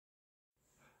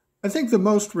I think the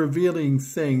most revealing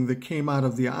thing that came out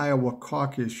of the Iowa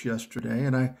caucus yesterday,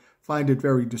 and I find it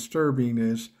very disturbing,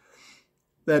 is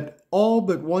that all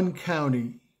but one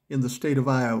county in the state of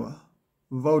Iowa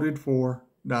voted for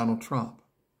Donald Trump,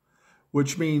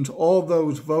 which means all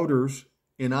those voters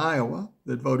in Iowa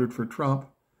that voted for Trump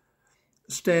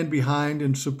stand behind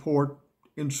and support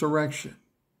insurrection,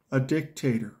 a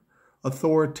dictator,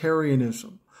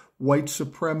 authoritarianism, white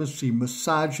supremacy,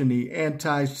 misogyny,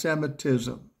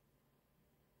 anti-Semitism.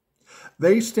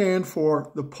 They stand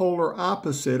for the polar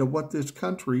opposite of what this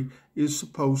country is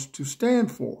supposed to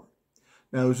stand for.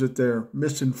 Now, is it they're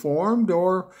misinformed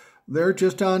or they're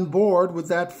just on board with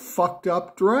that fucked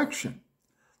up direction?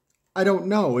 I don't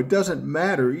know. It doesn't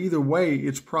matter. Either way,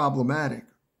 it's problematic.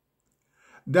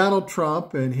 Donald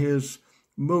Trump and his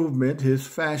movement, his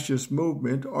fascist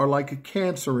movement, are like a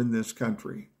cancer in this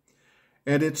country,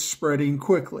 and it's spreading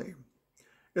quickly.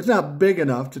 It's not big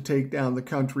enough to take down the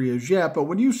country as yet, but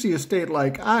when you see a state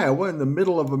like Iowa in the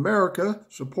middle of America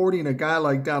supporting a guy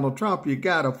like Donald Trump, you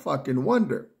gotta fucking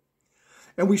wonder.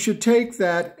 And we should take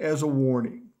that as a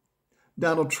warning.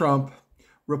 Donald Trump,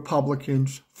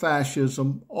 Republicans,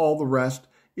 fascism, all the rest,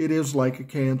 it is like a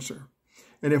cancer.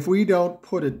 And if we don't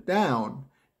put it down,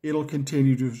 it'll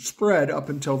continue to spread up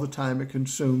until the time it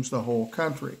consumes the whole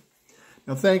country.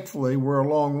 Now, thankfully, we're a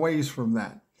long ways from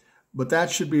that. But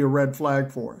that should be a red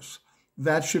flag for us.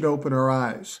 That should open our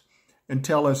eyes and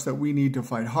tell us that we need to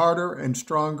fight harder and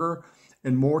stronger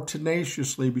and more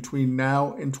tenaciously between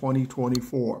now and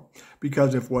 2024.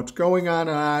 Because if what's going on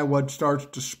in Iowa starts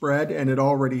to spread, and it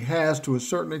already has to a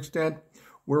certain extent,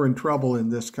 we're in trouble in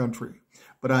this country.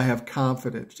 But I have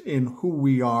confidence in who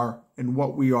we are and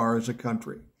what we are as a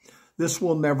country. This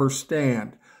will never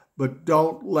stand, but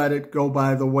don't let it go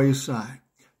by the wayside.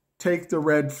 Take the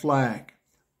red flag.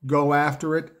 Go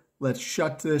after it. Let's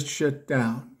shut this shit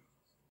down.